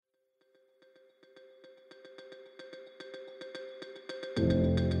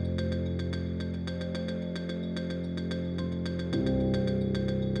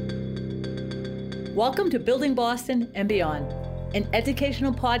Welcome to Building Boston and Beyond, an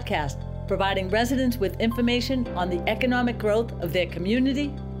educational podcast providing residents with information on the economic growth of their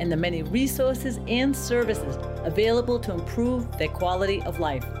community and the many resources and services available to improve their quality of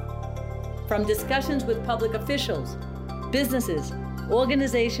life. From discussions with public officials, businesses,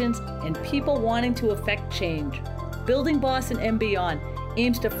 organizations, and people wanting to affect change, Building Boston and Beyond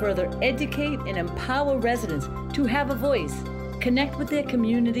aims to further educate and empower residents to have a voice, connect with their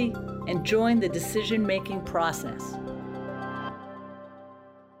community, and join the decision-making process.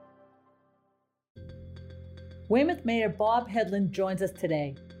 Weymouth Mayor Bob Hedlund joins us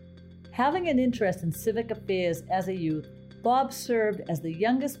today. Having an interest in civic affairs as a youth, Bob served as the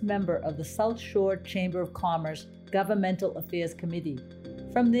youngest member of the South Shore Chamber of Commerce Governmental Affairs Committee.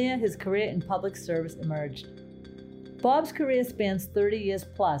 From there, his career in public service emerged. Bob's career spans 30 years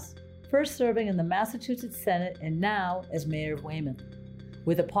plus, first serving in the Massachusetts Senate and now as mayor of Weymouth.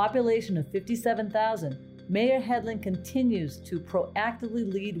 With a population of 57,000, Mayor Hedlund continues to proactively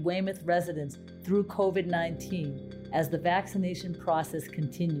lead Weymouth residents through COVID-19 as the vaccination process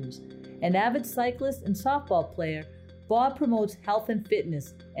continues. An avid cyclist and softball player, Bob promotes health and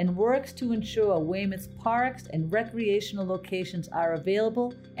fitness and works to ensure Weymouth's parks and recreational locations are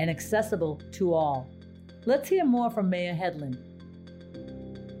available and accessible to all. Let's hear more from Mayor Hedlund.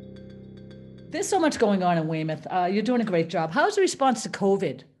 There's so much going on in Weymouth. You're doing a great job. How's the response to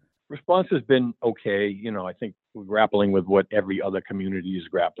COVID? Response has been okay. I think we're grappling with what every other community is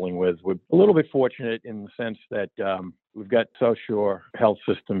grappling with. We're a little bit fortunate in the sense that we've got South Shore Health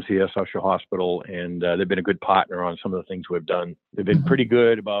Systems here, South Shore Hospital, and they've been a good partner on some of the things we've done. They've been pretty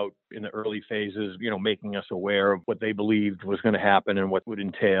good about, in the early phases, making us aware of what they believed was going to happen and what would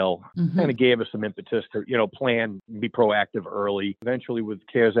entail. Kind of gave us some impetus to, plan, be proactive early. Eventually, with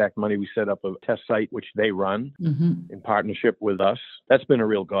CARES Act money, we set up a test site, which they run in partnership with us. That's been a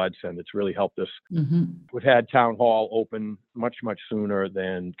real godsend. It's really helped us. We've had Town Hall open much sooner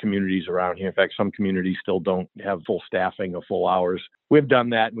than communities around here. In fact, some communities still don't have full staffing or full hours. We've done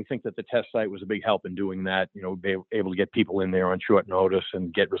that, and we think that the test site was a big help in doing that. Be able to get people in there on short notice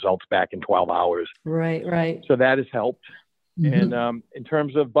and get results back in 12 hours. Right. So that has helped. And in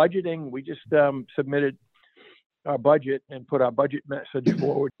terms of budgeting, we just submitted our budget and put our budget message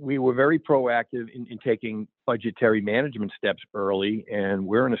forward. We were very proactive in taking budgetary management steps early, and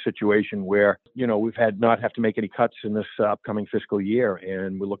we're in a situation where, we've not have to make any cuts in this upcoming fiscal year,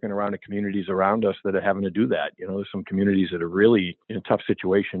 and we're looking around at communities around us that are having to do that. There's some communities that are really in a tough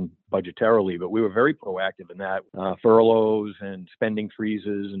situation budgetarily, but we were very proactive in that. Furloughs and spending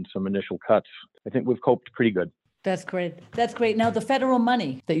freezes and some initial cuts. I think we've coped pretty good. That's great. Now, the federal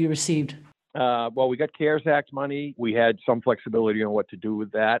money that you received. Well, we got CARES Act money. We had some flexibility on what to do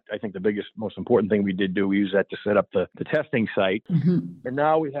with that. I think the most important thing we did do, we used that to set up the testing site. And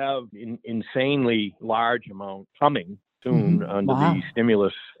now we have an insanely large amount coming soon under the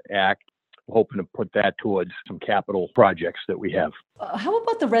Stimulus Act. We're hoping to put that towards some capital projects that we have. How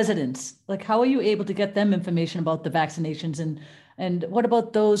about the residents? How are you able to get them information about the vaccinations? And what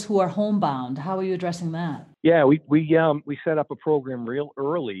about those who are homebound? How are you addressing that? Yeah, we set up a program real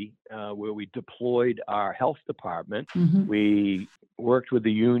early where we deployed our health department. We worked with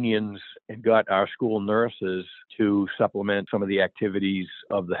the unions and got our school nurses to supplement some of the activities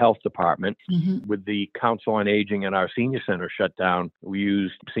of the health department. With the Council on Aging and our senior center shut down, we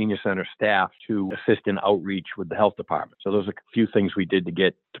used senior center staff to assist in outreach with the health department. So those are a few things we did to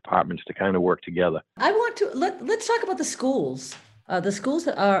get departments to kind of work together. I want to let's talk about the schools. The schools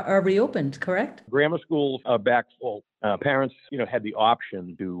are reopened, correct? Grammar schools are back full. Parents, had the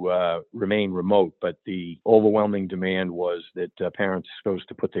option to remain remote, but the overwhelming demand was that parents chose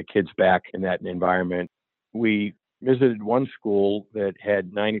to put their kids back in that environment. We visited one school that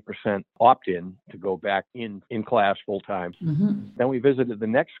had 90% opt-in to go back in class full-time. Then we visited the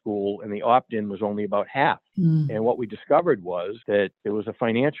next school, and the opt-in was only about half. And what we discovered was that there was a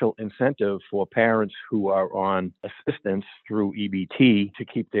financial incentive for parents who are on assistance through EBT to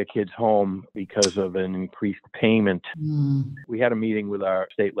keep their kids home because of an increased payment. We had a meeting with our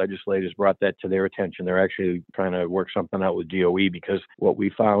state legislators, brought that to their attention. They're actually trying to work something out with DOE, because what we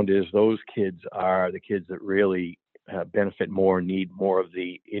found is those kids are the kids that really benefit more, need more of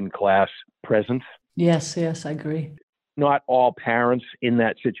the in-class presence. Yes, I agree. Not all parents in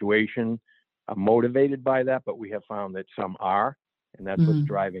that situation are motivated by that, but we have found that some are, and that's what's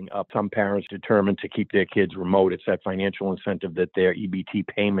driving up some parents determined to keep their kids remote. It's that financial incentive that their EBT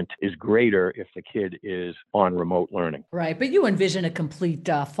payment is greater if the kid is on remote learning. Right, but you envision a complete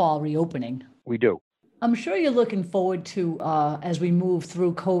fall reopening. We do. I'm sure you're looking forward to, as we move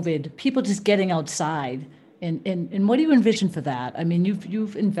through COVID, people just getting outside And what do you envision for that? I mean,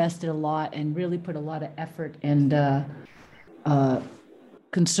 you've invested a lot and really put a lot of effort and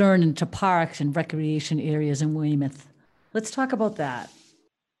concern into parks and recreation areas in Weymouth. Let's talk about that.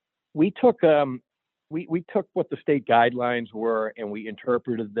 We took we took what the state guidelines were and we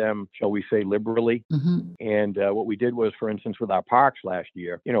interpreted them, shall we say, liberally. Mm-hmm. And what we did was, for instance, with our parks last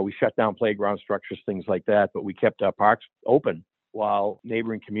year, we shut down playground structures, things like that, but we kept our parks open while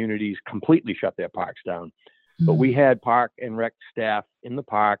neighboring communities completely shut their parks down. Mm-hmm. But we had park and rec staff in the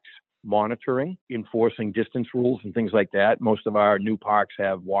parks monitoring, enforcing distance rules and things like that. Most of our new parks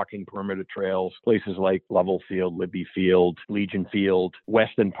have walking perimeter trails, places like Lovell Field, Libby Field, Legion Field,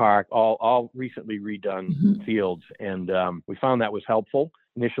 Weston Park, all recently redone mm-hmm. fields. And we found that was helpful.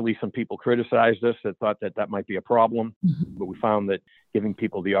 Initially, some people criticized us that thought that might be a problem, mm-hmm. but we found that giving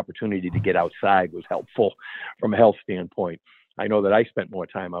people the opportunity to get outside was helpful from a health standpoint. I know that I spent more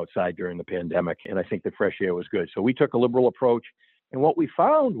time outside during the pandemic, and I think the fresh air was good. So we took a liberal approach. And what we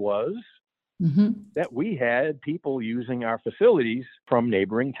found was mm-hmm. that we had people using our facilities from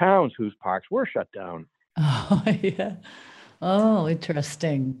neighboring towns whose parks were shut down. Oh, yeah. Oh,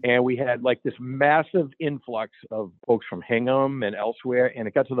 interesting. And we had like this massive influx of folks from Hingham and elsewhere. And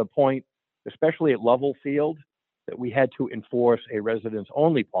it got to the point, especially at Lovell Field, that we had to enforce a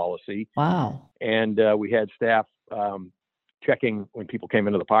residents-only policy. Wow. And we had staff checking when people came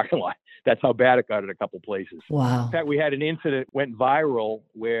into the parking lot. That's how bad it got at a couple places. Wow. In fact, we had an incident went viral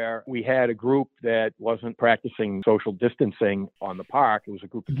where we had a group that wasn't practicing social distancing on the park. It was a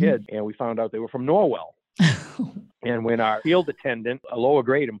group of mm-hmm. kids, and we found out they were from Norwell. And when our field attendant, a lower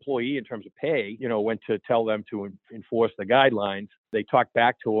grade employee in terms of pay, went to tell them to enforce the guidelines, they talked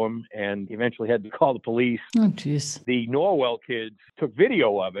back to him and eventually had to call the police. Oh, jeez. The Norwell kids took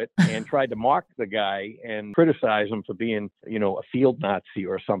video of it and tried to mock the guy and criticize him for being, a field Nazi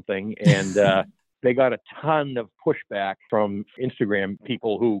or something. And they got a ton of pushback from Instagram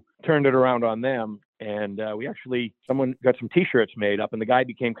people who turned it around on them. And someone got some T-shirts made up, and the guy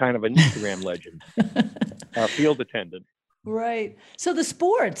became kind of an Instagram legend, our field attendant. Right. So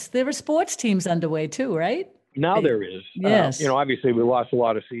there were sports teams underway too, right? Now there is. Yes. Obviously we lost a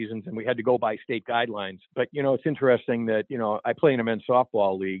lot of seasons and we had to go by state guidelines. But, it's interesting that, I play in a men's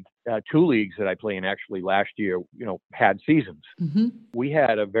softball league. 2 leagues that I play in actually last year, had seasons. Mm-hmm. We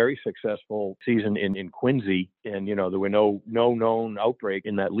had a very successful season in Quincy, and, there were no known outbreak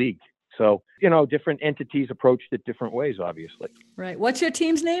in that league. So, different entities approached it different ways, obviously. Right. What's your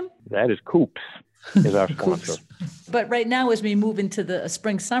team's name? That is Coops, is our sponsor. But right now, as we move into the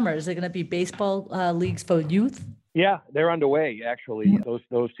spring, summer, is there going to be baseball leagues for youth? Yeah, they're underway, actually.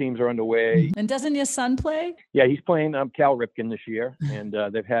 Those teams are underway. And doesn't your son play? Yeah, he's playing Cal Ripken this year, and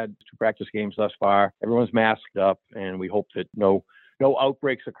they've had 2 practice games thus far. Everyone's masked up, and we hope that no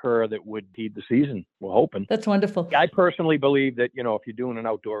outbreaks occur that would impede the season. We're hoping. That's wonderful. I personally believe that, if you're doing an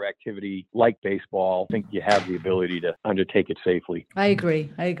outdoor activity like baseball, I think you have the ability to undertake it safely. I agree.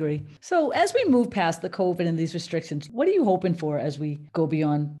 So as we move past the COVID and these restrictions, what are you hoping for as we go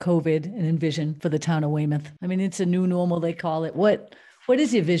beyond COVID and envision for the town of Weymouth? I mean, it's a new normal, they call it. What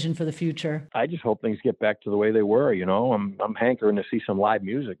is your vision for the future? I just hope things get back to the way they were. I'm hankering to see some live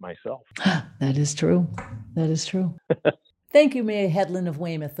music myself. That is true. Thank you, Mayor Hedlund of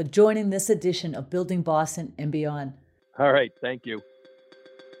Weymouth, for joining this edition of Building Boston and Beyond. All right. Thank you.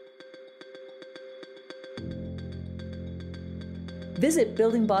 Visit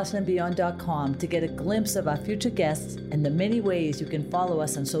buildingbostonandbeyond.com to get a glimpse of our future guests and the many ways you can follow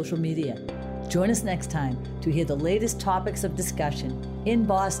us on social media. Join us next time to hear the latest topics of discussion in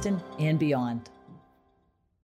Boston and beyond.